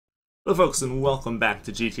Hello folks and welcome back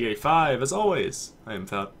to GTA 5. As always, I am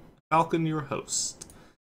Falcon, your host.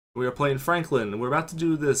 We are playing Franklin, and we're about to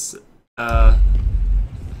do this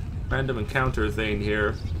random encounter thing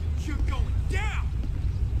here. You're going down.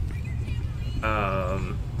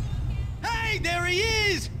 Hey, there he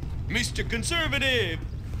is! Mr. Conservative!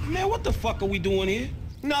 Man, what the fuck are we doing here?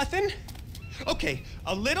 Nothing. Okay,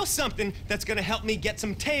 a little something that's gonna help me get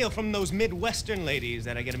some tail from those Midwestern ladies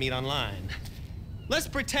that I get to meet online. Let's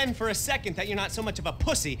pretend for a second that you're not so much of a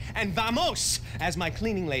pussy, and vamos, as my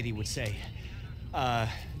cleaning lady would say.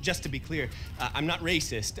 Just to be clear, I'm not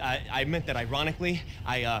racist. I meant that ironically.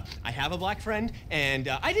 I have a black friend, and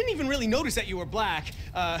I didn't even really notice that you were black,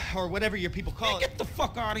 or whatever your people call it. Get the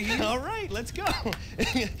fuck out of here. All right, let's go.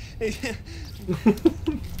 This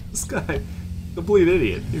guy, complete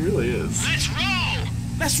idiot. He really is. Let's roll!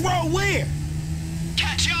 Let's roll where?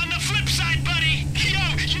 Catch you on the flip side, buddy! Yo,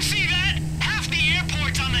 you see that? Half the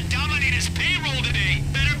airport's on the Dominator's payroll today.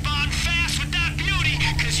 Better bond fast with that beauty,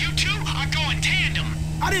 cause you two are going tandem.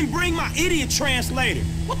 I didn't bring my idiot translator.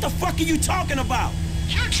 What the fuck are you talking about?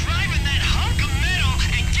 You're driving that hunk of metal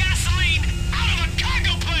and gasoline out of a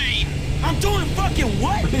cargo plane! I'm doing fucking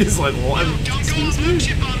what? He's like, what? Yo, don't go all blue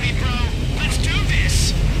chip on me, bro. Let's do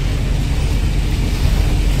this!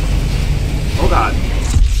 Oh god.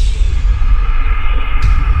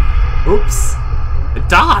 Oops. I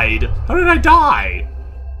died! How did I die?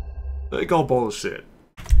 Like all bullshit.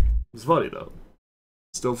 It's funny though.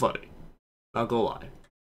 Still funny. Not gonna lie.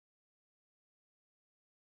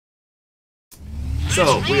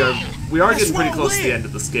 So we are getting pretty close to the end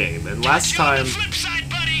of this game, and last time Flip side,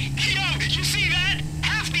 buddy. Yo, you see that?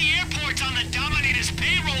 Half the airport's on the Dominator's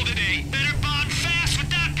payroll today. Better bond fast with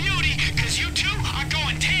that beauty, cause you two are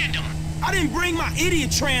going tandem. I didn't bring my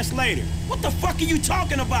idiot translator. What the fuck are you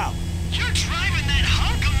talking about? You're driving that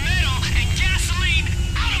hunk of metal and gasoline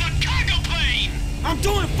out of a cargo plane. I'm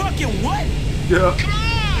doing fucking what? yeah. Come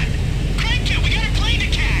on, crank it. We got a plane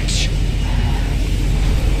to catch.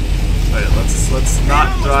 Alright, let's Man, not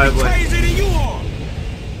I must drive be like crazier than you are.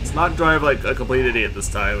 let's not drive like a complete idiot this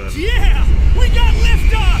time. And Yeah, we got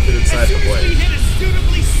liftoff. Get inside As soon the as we plane. hit a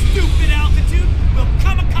suitably stupid altitude, we'll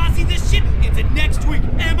kamikaze this shit into next week.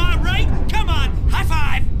 Am I right? Come on, high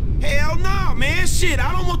five. Hell no, man. Shit,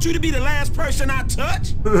 I don't want you to be the last person I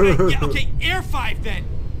touch. Yeah, okay, air five then.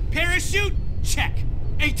 Parachute, check.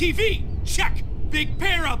 ATV, check. Big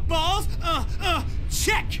pair of balls,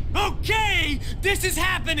 check. Okay, this is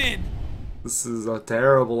happening. this is a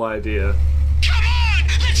terrible idea. Come on,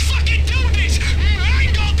 let's fucking do this.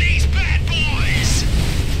 Wrangle these bad boys.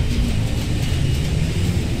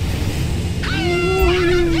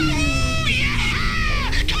 Ooh,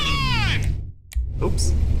 yeah! Come on.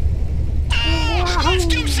 Oops. Let's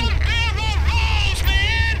do some barrel rolls,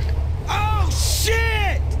 man! Oh,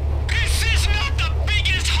 shit! This is not the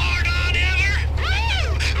biggest hard-on ever!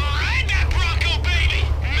 Woo! Ride that Bronco, baby!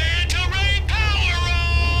 Manta Ray power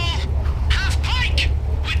roll! Half pike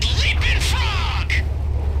with leaping frog!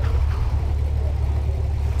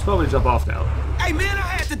 Let's probably jump off now. Hey, man, I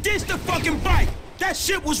had to ditch the fucking bike. That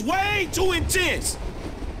shit was way too intense.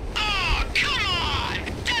 Oh, come on!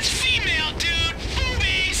 That's female, dude!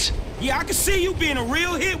 Boobies! Yeah, I can see you being a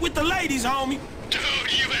real hit with the ladies, homie. Dude,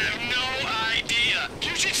 you have no idea.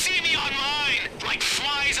 You should see me online, like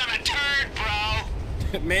flies on a turd,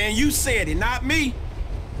 bro. Man, you said it, not me.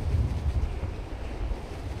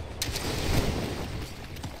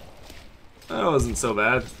 That wasn't so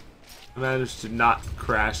bad. I managed to not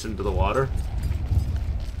crash into the water.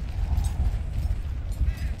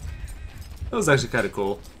 That was actually kind of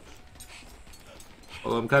cool.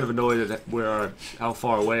 Although I'm kind of annoyed at how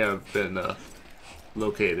far away I've been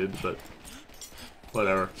located, but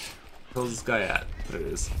whatever. Where's this guy at? There it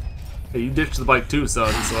is. Hey, you ditched the bike too,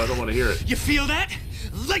 son, so I don't want to hear it. You feel that?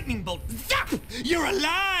 Lightning bolt, zap! You're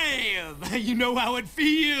alive! You know how it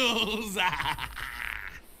feels!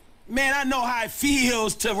 Man, I know how it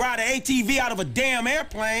feels to ride an ATV out of a damn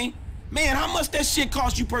airplane. Man, how much that shit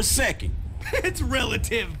cost you per second? It's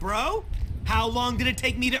relative, bro. How long did it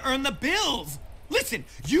take me to earn the bills? Listen,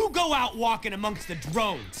 you go out walking amongst the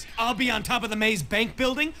drones. I'll be on top of the maze bank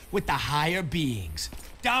building with the higher beings.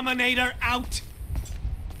 Dominator out!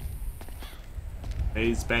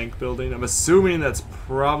 Maze Bank building. I'm assuming that's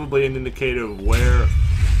probably an indicator of where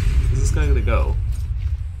is this guy gonna go.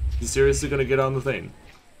 He's seriously gonna get on the thing.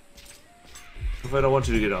 If I don't want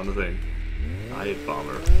you to get on the thing. I hit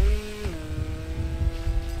bomber.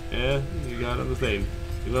 Yeah, you got on the thing.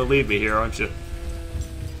 You're gonna leave me here, aren't you?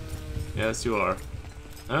 Yes, you are.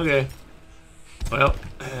 Okay. Well,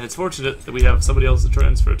 it's fortunate that we have somebody else to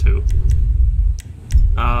transfer to.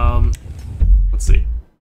 Let's see.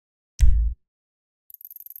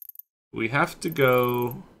 We have to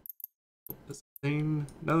go.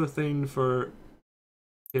 Another thing for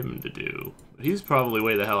him to do. But he's probably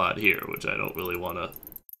way the hell out here, which I don't really want to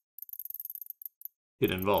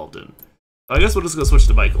get involved in. I guess we'll just go switch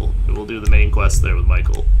to Michael, and we'll do the main quest there with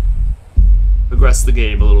Michael. Progress the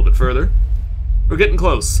game a little bit further. We're getting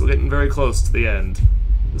close. We're getting very close to the end.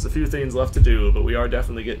 There's a few things left to do, but we are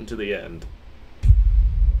definitely getting to the end.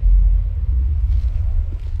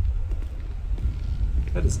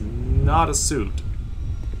 That is not a suit.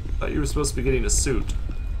 I thought you were supposed to be getting a suit.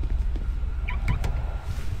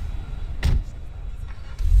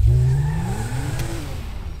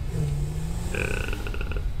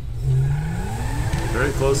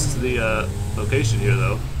 Very close to the location here,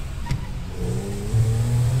 though.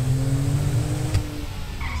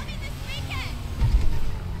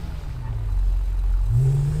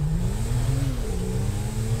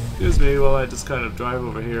 Excuse me while I just kind of drive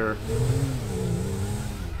over here.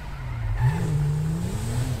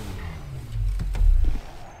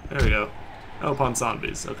 There we go. Oh, upon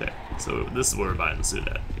zombies. Okay, so this is where we're buying the suit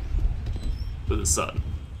at. For the sun.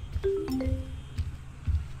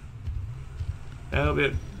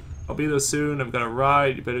 I'll be there soon. I've got a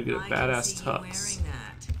ride. You better get a badass tux.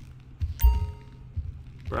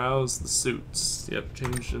 Browse the suits. Yep,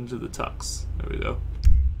 change into the tux. There we go.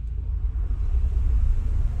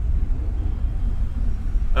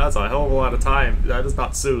 That's a hell of a lot of time. That is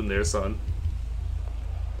not soon there, son.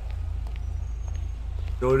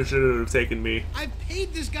 It should have taken me. I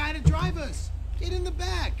paid this guy to drive us. Get in the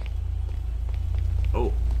back.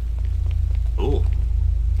 Oh. Cool.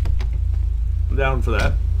 I'm down for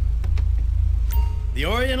that. The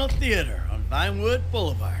Oriental Theater on Vinewood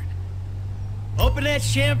Boulevard. Open that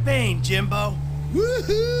champagne, Jimbo.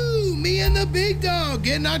 Woohoo! Me and the big dog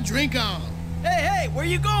getting our drink on. Hey, where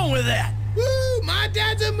you going with that? Woo! My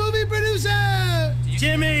dad's a movie producer!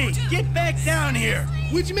 Jimmy, get back down here.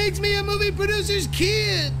 Which makes me a movie producer's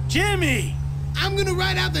kid. Jimmy! I'm gonna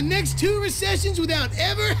ride out the next 2 recessions without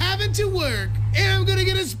ever having to work. And I'm gonna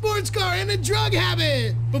get a sports car and a drug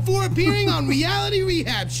habit before appearing on Reality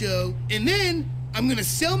Rehab Show. And then I'm gonna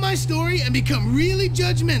sell my story and become really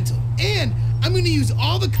judgmental. And I'm gonna use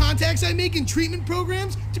all the contacts I make in treatment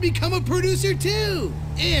programs to become a producer too.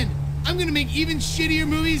 And I'm gonna make even shittier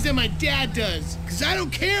movies than my dad does. Cause I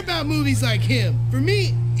don't care about movies like him. For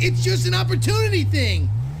me, it's just an opportunity thing.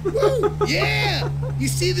 Woo! Yeah! You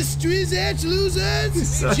see the strizzatch losers?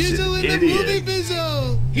 Chisel in the movie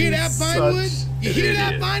bizzle. Hear that, Vinewood? You hear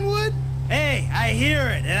that, Vinewood? Hey, I hear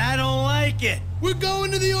it, and I don't like it. We're going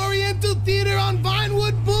to the Oriental Theater on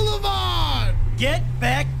Vinewood Boulevard. Get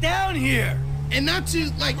back down here. And not to,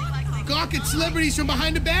 like, gawk at celebrities from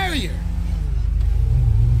behind a barrier.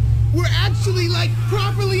 We're actually, like,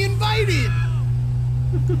 properly invited.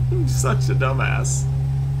 Such a dumbass.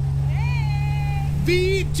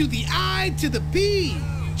 V to the I to the P.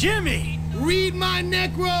 Jimmy! Read my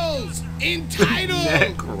neck rolls. Entitled.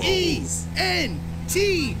 Neck rolls.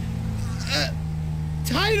 E-N-T.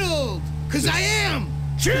 Titled. Cause I am.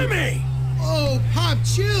 Jimmy! Oh, Pop,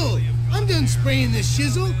 chill. I'm done spraying this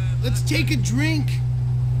shizzle. Let's take a drink.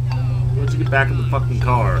 Why don't you get back in the fucking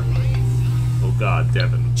car? Oh god,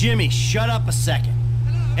 Devin. Jimmy, shut up a second.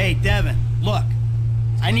 Hey, Devin, look.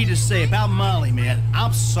 I need to say about Molly, man,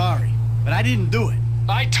 I'm sorry. But I didn't do it.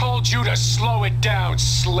 I told you to slow it down,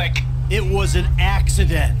 Slick. It was an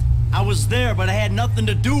accident. I was there, but I had nothing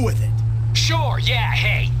to do with it. Sure, yeah,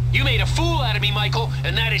 hey. You made a fool out of me, Michael,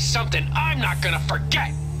 and that is something I'm not gonna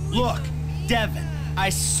forget. Look, Devin, I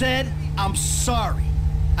said I'm sorry.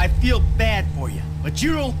 I feel bad for you, but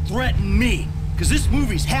you don't threaten me, because this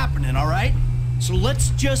movie's happening, all right? So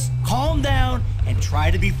let's just calm down and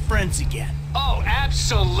try to be friends again. Oh,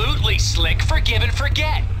 absolutely, Slick. Forgive and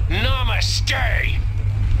forget. Namaste.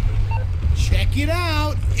 Check it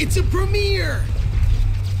out. It's a premiere.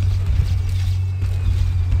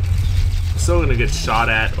 Still gonna get shot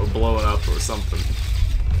at or blown up or something.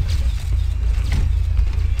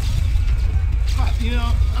 Pop, you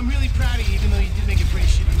know, I'm really proud of you, even though you did make a pretty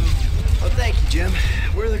shitty movie. Oh, thank you, Jim.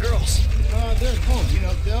 Where are the girls? They're at home. You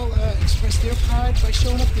know, they'll express their pride by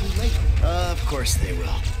showing up getting late. Of course they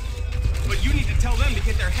will. But you need to tell them to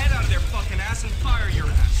get their head out of their fucking ass and fire your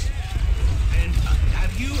ass. And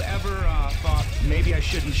have you ever thought maybe I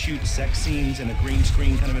shouldn't shoot sex scenes in a green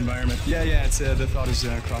screen kind of environment? Yeah, it's the thought has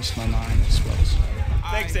crossed my mind as well.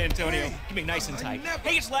 Thanks, Antonio. Keep me nice and tight.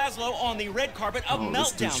 Hey, it's Laszlo on the red carpet of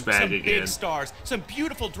this Meltdown. douchebag Some again. big stars, some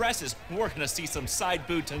beautiful dresses. We're gonna see some side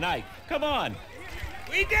boob tonight. Come on.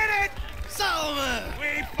 We did it! Solomon!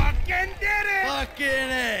 We fucking did it! Fucking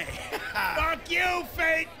A! Fuck you,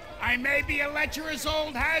 fate! I may be a lecherous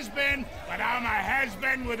old has-been, but I'm a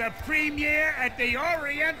has-been with a premiere at the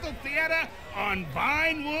Oriental Theater on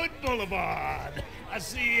Vinewood Boulevard. I'll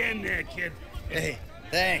see you in there, kid. Hey,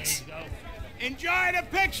 thanks. Enjoy the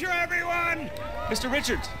picture, everyone! Mr.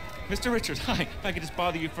 Richards. Mr. Richards, hi. If I could just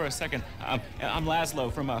bother you for a second. I'm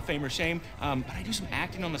Laszlo from Fame or Shame, but I do some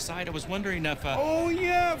acting on the side. I was wondering if, Oh,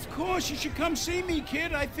 yeah, of course. You should come see me,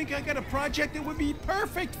 kid. I think I got a project that would be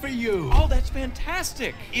perfect for you. Oh, that's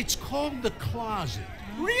fantastic. It's called The Closet.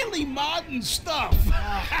 Really modern stuff.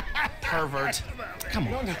 Pervert. Come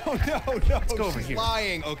on. No. Let's go over She's here.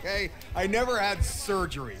 lying, okay? I never had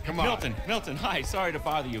surgery. Come on. Milton, hi. Sorry to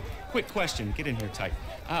bother you. Quick question. Get in here tight.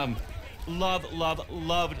 Loved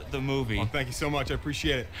the movie. Oh, thank you so much. I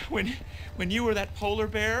appreciate it. When you were that polar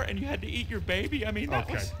bear and you had to eat your baby, I mean, that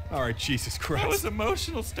was... All right, Jesus Christ. That was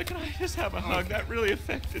emotional. Can I just have a hug? That really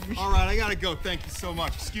affected me. All right, I gotta go. Thank you so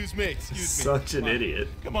much. Excuse me. Such an idiot.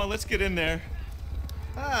 Come on, let's get in there.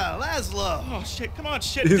 Ah, Laszlo. Oh, shit. Come on,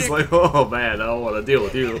 shit, He's Dick. like, oh man, I don't want to deal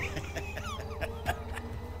with you.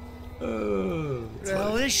 Where the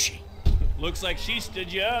hell is she? Looks like she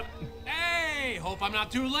stood you up. Hey, hope I'm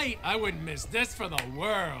not too late. I wouldn't miss this for the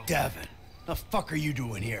world. Devin, the fuck are you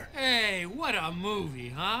doing here? Hey, what a movie,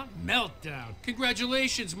 huh? Meltdown.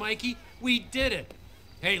 Congratulations, Mikey. We did it.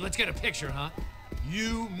 Hey, let's get a picture, huh?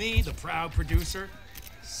 You, me, the proud producer.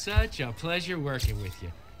 Such a pleasure working with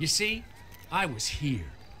you. You see, I was here,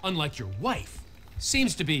 unlike your wife.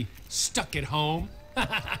 Seems to be stuck at home.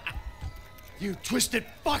 You twisted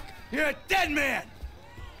fuck! You're a dead man!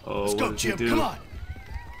 Oh, Let's what go, did Jim, he do? come on!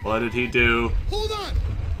 What did he do? Hold on!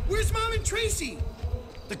 Where's Mom and Tracy?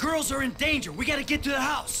 The girls are in danger. We gotta get to the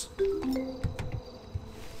house.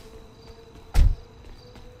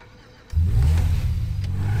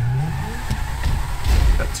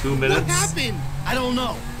 Got 2 minutes? What happened? I don't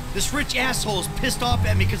know. This rich asshole's pissed off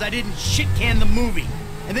at me because I didn't shit can the movie.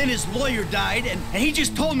 And then his lawyer died, and he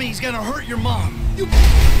just told me he's gonna hurt your mom. You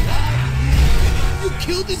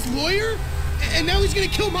killed his lawyer? And now he's gonna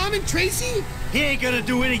kill Mom and Tracy? He ain't gonna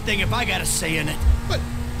do anything if I got a say in it. But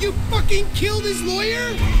you fucking killed his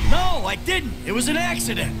lawyer? No, I didn't. It was an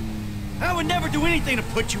accident. I would never do anything to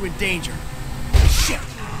put you in danger. Shit.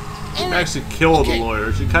 She didn't actually kill the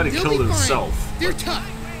lawyer. She kind of They'll killed be fine. herself. They're tough.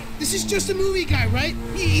 This is just a movie guy, right?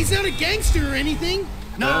 He's not a gangster or anything.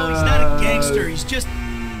 No, he's not a gangster. He's just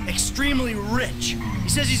extremely rich. He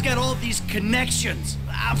says he's got all these connections.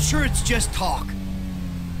 I'm sure it's just talk.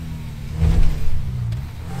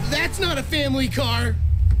 That's not a family car.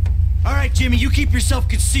 All right, Jimmy, you keep yourself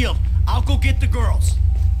concealed. I'll go get the girls.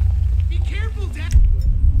 Be careful, Dad.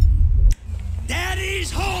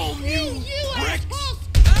 Daddy's home, you bricks!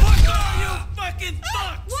 Fuck off, you fucking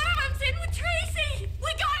fucks! One of them's in with Tracy!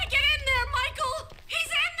 We gotta get in there, Michael!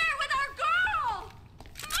 He's in there with our girl!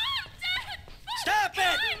 Mom, Dad! Stop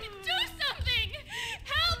it! Do something!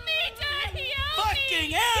 Help me, Daddy! Help Fucking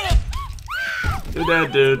me! help! You're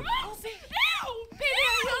dead, dude. Baby,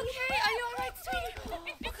 are you okay? Are you alright, sweetie?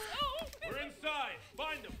 We're inside.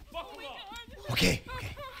 Find them. Fuck them up. Okay.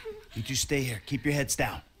 You two stay here. Keep your heads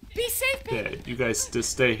down. Be safe, baby. Yeah, you guys just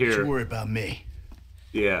stay here. Don't worry about me.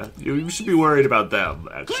 Yeah, you should be worried about them,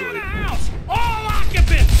 actually. House! All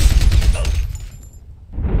occupants!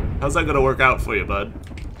 How's that gonna work out for you, bud?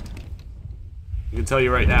 I can tell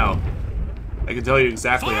you right now. I can tell you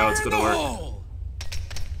exactly how it's gonna work.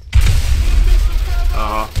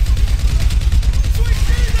 Uh-huh.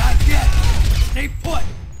 Not yet. Stay put.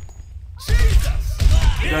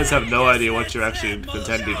 You guys have no idea what you're actually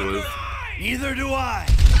contending with. Neither do I.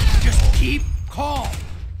 Just keep calm.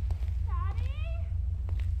 Daddy?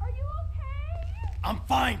 Are you okay? I'm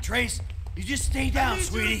fine, Trace. You just stay down,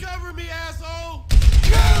 sweetie. Cover me, asshole!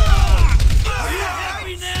 Are you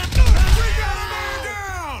happy now?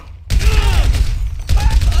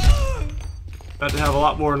 About to have a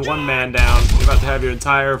lot more than one man down. You're about to have your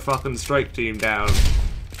entire fucking strike team down.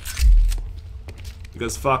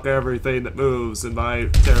 Because fuck everything that moves in my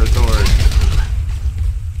territory.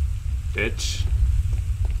 Bitch.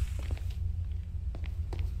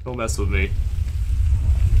 Don't mess with me.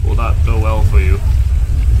 Will not go well for you.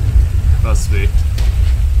 Trust me.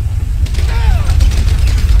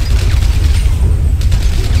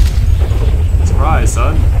 Surprise,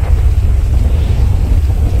 son.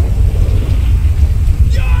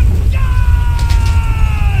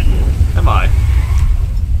 Am I?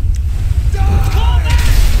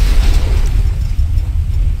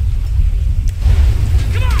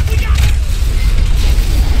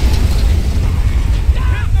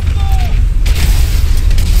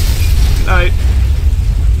 Night.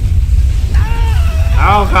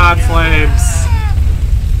 Oh god, flames.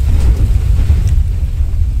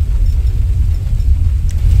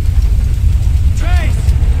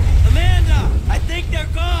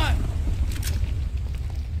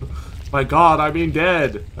 My God, I mean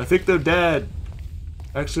dead. I think they're dead.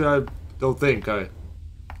 Actually, I don't think.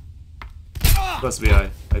 Trust me, I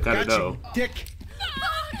kind of know. Dick.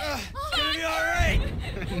 It's gonna be all right.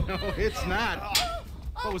 No, it's not.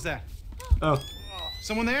 What was that? Oh.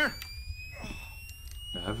 Someone there?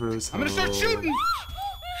 Never. I'm gonna start shooting.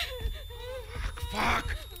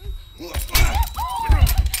 Fuck.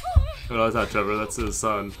 Oh, I thought Trevor, that's his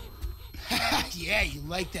son. Yeah, you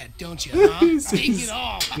like that, don't you, huh? Take it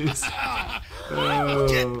off. Oh.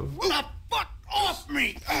 Get the fuck off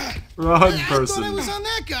me. Wrong I person. thought I was on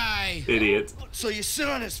that guy. Idiot. So you sit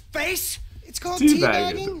on his face? It's called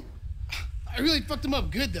Teabagging. teabagging. I really fucked him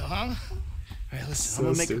up good, though, huh? All right, listen, So I'm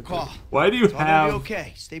gonna make stupid. a call. Why do you It's all gonna have? be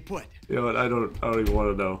okay. Stay put. You know what? I don't even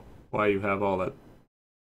want to know why you have all that.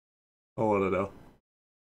 I want to know.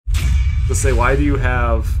 Just say, why do you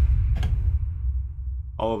have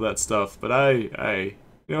all of that stuff? But you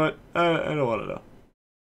know what? I don't want to know.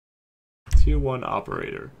 Tier 1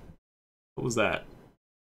 operator. What was that?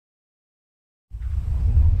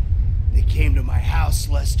 They came to my house,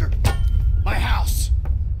 Lester. My house.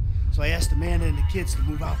 So I asked Amanda and the kids to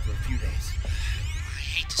move out for a few days. I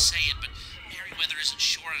hate to say it, but Merriweather isn't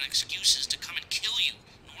short on excuses to come and kill you,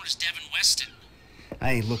 nor is Devin Weston.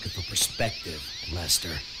 I ain't looking for perspective,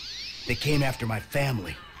 Lester. They came after my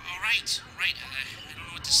family. All right. I don't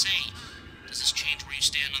know what to say. Does this change where you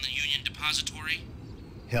stand on the Union Depository?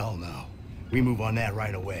 Hell no. We move on that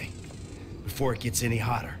right away. Before it gets any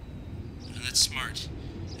hotter. That's smart.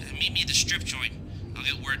 Meet me at the strip joint. I'll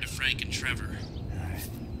get word to Frank and Trevor.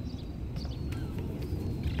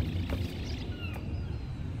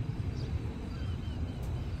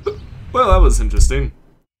 Well, that was interesting.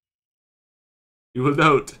 You will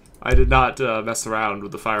note, I did not mess around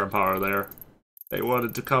with the firepower there. They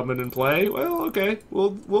wanted to come in and play. Well, okay,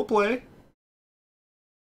 we'll play.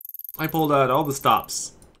 I pulled out all the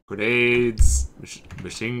stops: grenades,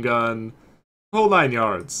 machine gun, the whole 9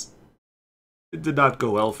 yards. It did not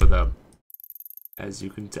go well for them, as you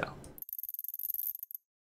can tell.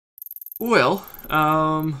 Well,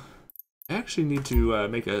 I actually need to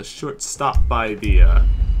make a short stop by the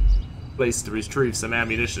place to retrieve some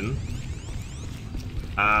ammunition.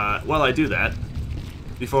 While I do that,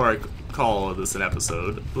 before I call this an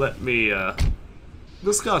episode, let me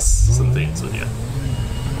discuss some things with you.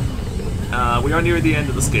 We are near the end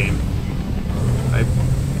of this game. I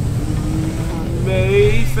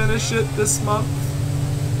may finish it this month.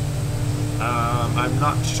 I'm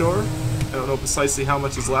not sure. I don't know precisely how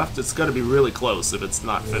much is left. It's gonna be really close if it's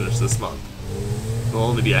not finished this month. There'll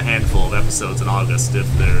only be a handful of episodes in August, if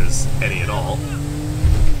there's any at all.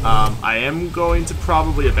 I am going to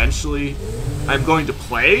probably eventually... I'm going to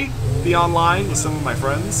play the online with some of my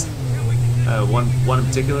friends. One in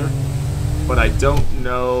particular. But I don't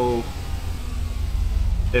know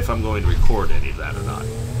if I'm going to record any of that or not.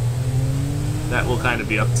 That will kind of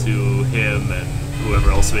be up to him and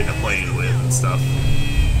whoever else we end up playing with and stuff.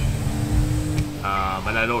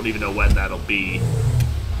 And I don't even know when that'll be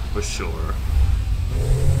for sure.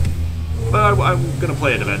 But I'm gonna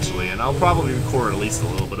play it eventually, and I'll probably record at least a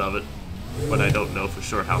little bit of it. But I don't know for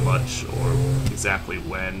sure how much or exactly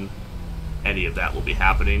when any of that will be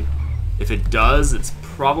happening. If it does, it's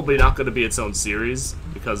probably not going to be its own series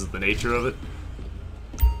because of the nature of it.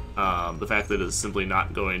 The fact that it's simply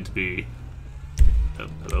not going to be...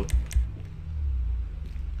 hello?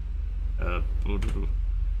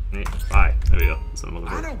 Bye. There we go. That's what I'm looking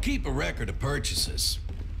for. I don't keep a record of purchases.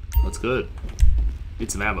 That's good.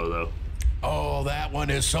 Need some ammo, though. Oh, that one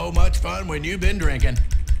is so much fun when you've been drinking.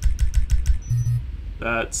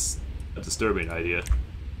 That's a disturbing idea. To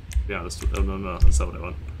be honest. Oh, no, that's not what I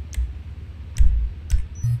want.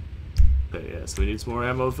 Okay, yeah, so we need some more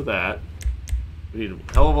ammo for that. We need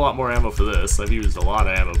a hell of a lot more ammo for this. I've used a lot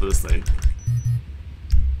of ammo for this thing.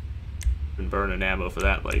 Been burning ammo for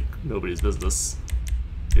that like nobody's business.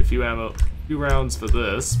 A few rounds for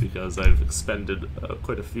this because I've expended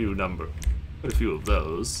quite a few of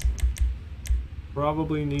those.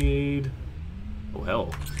 Probably need... oh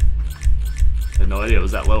hell. I had no idea it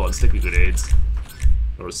was that low on sticky grenades.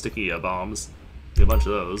 Or sticky bombs. Need a bunch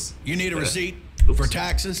of those. You need a receipt Oops. for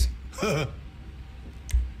taxes?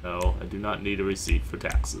 No, I do not need a receipt for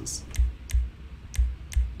taxes.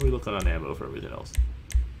 What are we looking on ammo for everything else?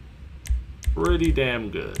 Pretty damn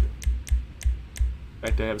good. In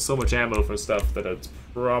fact, I have so much ammo for stuff that it's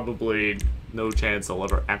probably no chance I'll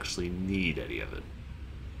ever actually need any of it.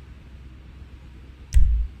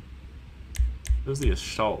 There's the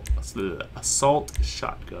assault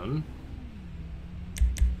shotgun,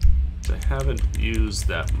 which I haven't used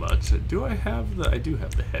that much. I do have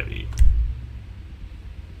the heavy.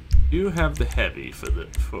 You have the heavy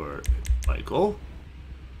for Michael.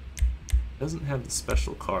 Doesn't have the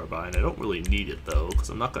special carbine. I don't really need it though, because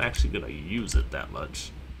I'm not actually gonna use it that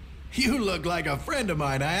much. You look like a friend of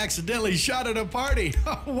mine I accidentally shot at a party.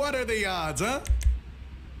 What are the odds, huh?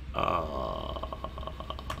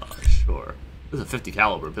 Sure. This is a 50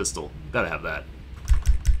 caliber pistol. Gotta have that.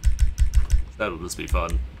 That'll just be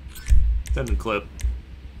fun. Send and clip.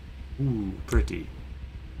 Ooh, pretty.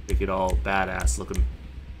 Make it all badass looking.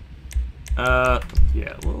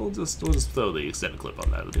 Yeah, we'll just throw the extended clip on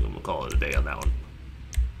that. I think I'm gonna call it a day on that one.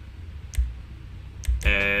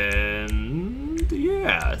 And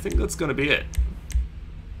yeah, I think that's gonna be it.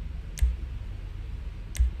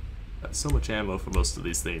 Got so much ammo for most of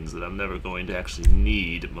these things that I'm never going to actually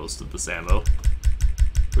need most of this ammo.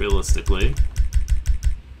 Realistically.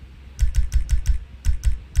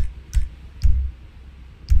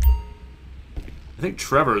 I think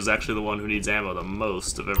Trevor is actually the one who needs ammo the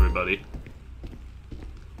most of everybody.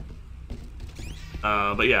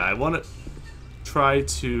 But yeah, I want to try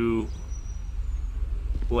to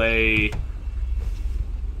play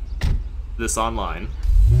this online.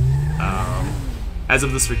 As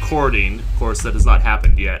of this recording, of course, that has not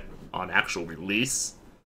happened yet on actual release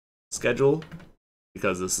schedule,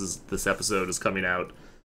 because this episode is coming out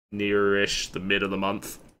near-ish the mid of the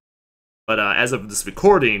month. But as of this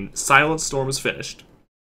recording, Silent Storm is finished.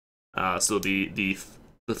 So the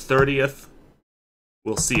 30th,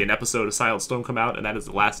 we'll see an episode of Silent Storm come out, and that is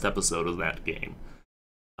the last episode of that game.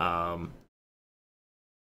 I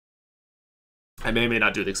may or may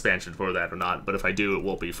not do the expansion for that or not, but if I do, it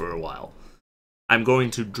won't be for a while. I'm going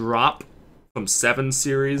to drop from 7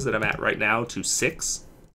 series that I'm at right now to 6,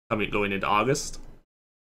 going into August.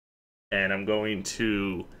 And I'm going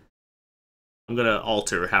to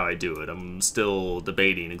alter how I do it. I'm still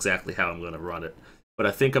debating exactly how I'm going to run it. But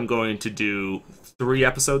I think I'm going to do 3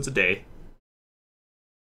 episodes a day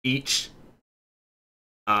each,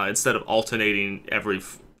 instead of alternating every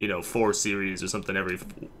 4 series or something every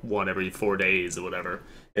 4 days or whatever.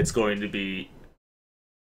 It's going to be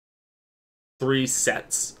 3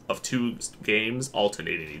 sets of 2 games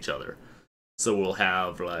alternating each other. So we'll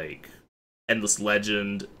have like Endless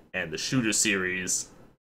Legend and the Shooter series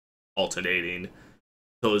alternating,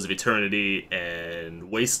 Pillars of Eternity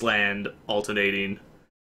and Wasteland alternating,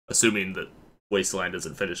 assuming that Wasteland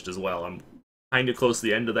isn't finished as well. I'm kind of close to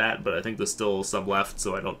the end of that, but I think there's still some left,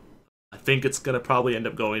 so I think it's gonna probably end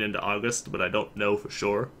up going into August, but I don't know for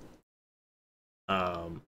sure.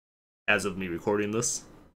 As of me recording this.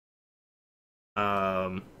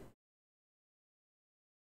 And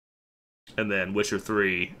then Witcher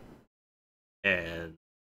 3 and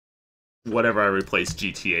whatever I replace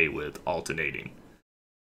GTA with alternating.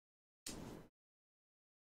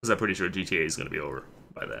 Because I'm pretty sure GTA is going to be over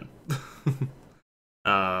by then.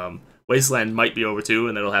 Wasteland might be over too,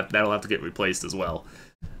 and that'll have to get replaced as well.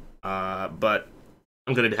 But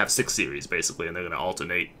I'm going to have 6 series basically, and they're going to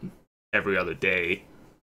alternate every other day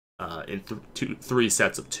in 3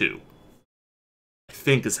 sets of 2. I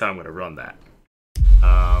think is how I'm going to run that.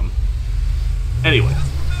 Anyway,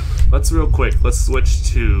 let's switch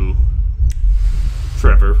to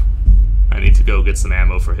Trevor. I need to go get some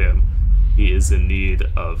ammo for him. He is in need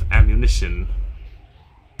of ammunition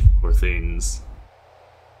for things.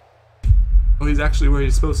 Oh, he's actually where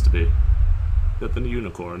he's supposed to be. Got the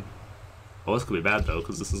unicorn. Oh, this could be bad though,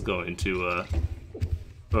 because this is going to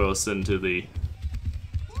throw us into the...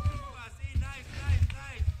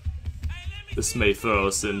 This may throw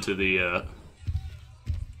us into the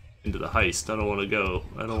heist. I don't want to go.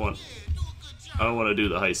 I don't want to do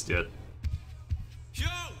the heist yet. Yo,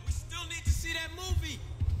 we still need to see that movie.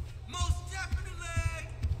 Most definitely.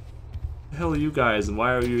 The hell are you guys, and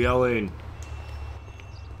why are you yelling?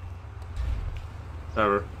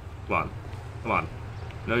 Trevor, come on, come on.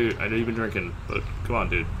 I know you've been drinking, but come on,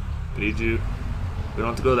 dude. I need you. We don't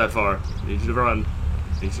have to go that far. I need you to run.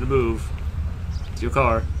 I need you to move. To your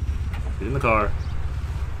car. Get in the car.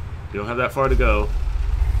 You don't have that far to go.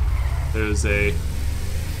 There's a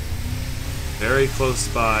very close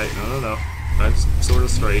by. No. I'm sort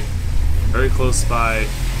of straight. Very close by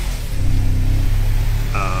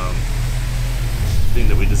thing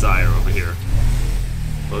that we desire over here.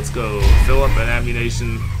 Let's go fill up an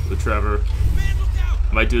ammunition with Trevor.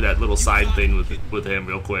 I might do that little side thing with him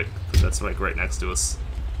real quick, because that's like right next to us.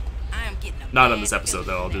 Not on this episode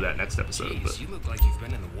though, I'll do that next episode. Jeez, but you look like you've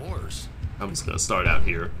been in the wars. I'm just gonna start out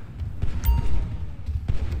here.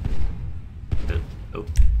 Oh,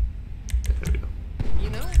 there we go. You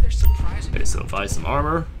know, they're surprising. Okay, so buy some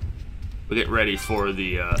armor. We'll get ready for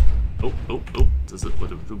the oh. Does it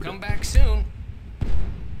come back soon?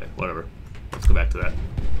 Okay, whatever. Let's go back to that.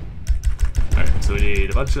 Alright, so we need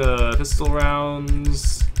a bunch of pistol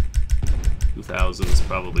rounds. 2,000 is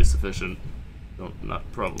probably sufficient. Not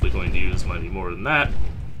probably going to use many more than that.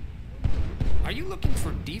 Are you looking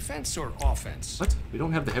for defense or offense? What? We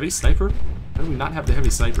don't have the heavy sniper? Why do we not have the heavy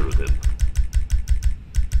sniper with him?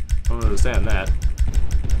 I don't understand that.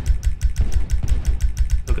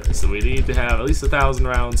 Okay, so we need to have at least 1,000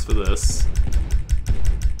 rounds for this.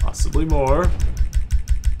 Possibly more.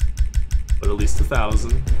 But at least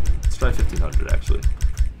 1,000. Let's try 1,500 actually.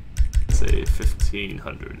 Say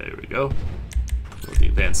 1,500, there we go. With the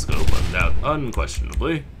advanced scope out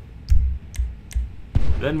unquestionably.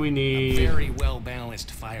 Then we need a very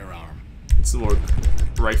well-balanced firearm. Some more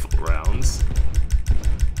rifle rounds.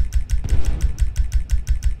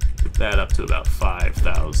 Get that up to about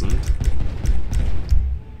 5,000.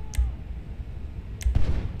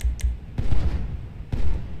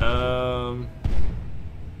 I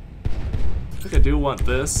think I do want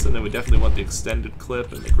this, and then we definitely want the extended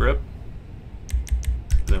clip and the grip.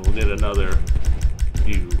 And then we'll get another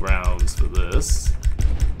few rounds for this.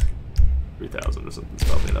 3,000 or something's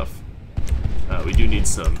probably enough. We do need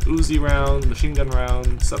some Uzi rounds, machine gun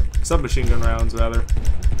rounds, submachine gun rounds rather,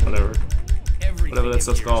 whatever that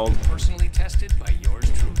stuff's called. Personally tested by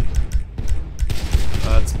yours truly.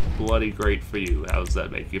 That's bloody great for you. How does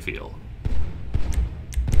that make you feel?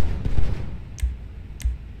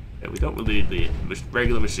 Yeah, we don't really need the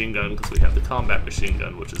regular machine gun because we have the combat machine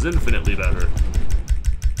gun, which is infinitely better.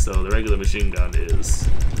 So the regular machine gun is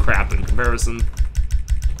crap in comparison.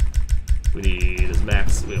 We need is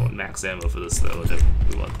max. We don't want max ammo for this though.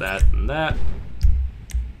 We want that and that.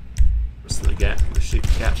 First the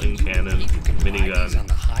Gatling cannon, minigun. On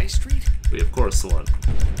the high street? We of course want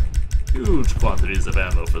huge quantities of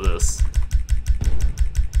ammo for this.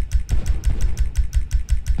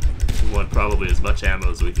 We want probably as much ammo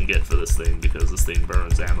as we can get for this thing because this thing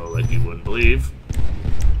burns ammo like you wouldn't believe.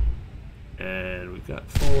 And we've got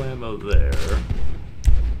full ammo there.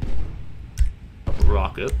 Couple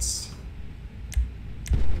rockets.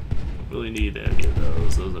 Don't really need any of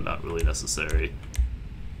those. Those are not really necessary.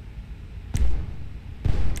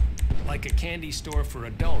 Like a candy store for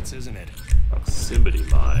adults, isn't it? Proximity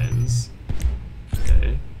mines.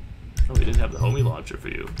 Okay. Oh, we didn't have the homie launcher for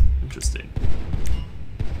you. Interesting.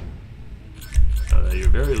 You're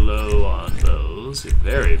very low on those. You're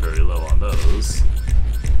very, very low on those.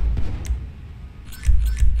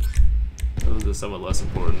 Those are somewhat less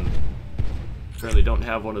important. Apparently don't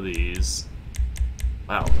have one of these.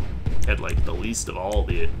 Wow. Had like the least of all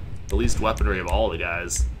the least weaponry of all the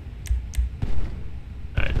guys.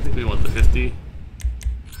 Alright, I think we want the 50.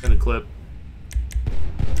 Gonna clip.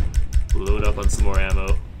 Load up on some more ammo.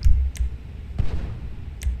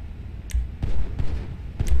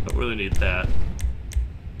 Don't really need that.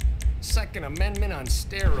 Second Amendment on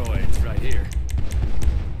steroids right here.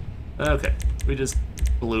 Okay, we just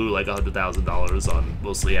blew like $100,000 on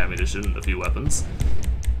mostly ammunition and a few weapons.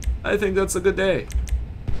 I think that's a good day.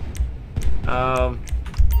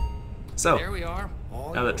 So there we are.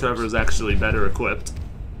 Now that Trevor is actually better equipped,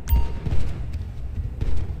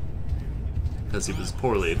 because he was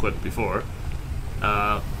poorly equipped before,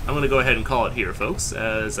 I'm going to go ahead and call it here, folks.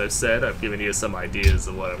 As I've said, I've given you some ideas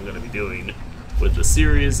of what I'm going to be doing with the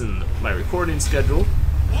series and my recording schedule.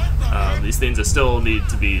 These things still need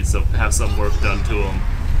to be have some work done to them,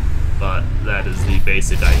 but that is the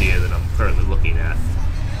basic idea that I'm currently looking at.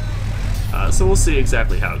 So we'll see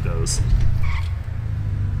exactly how it goes.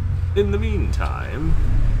 In the meantime,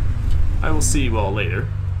 I will see you all later.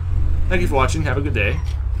 Thank you for watching, have a good day,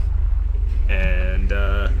 and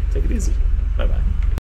take it easy. Bye-bye.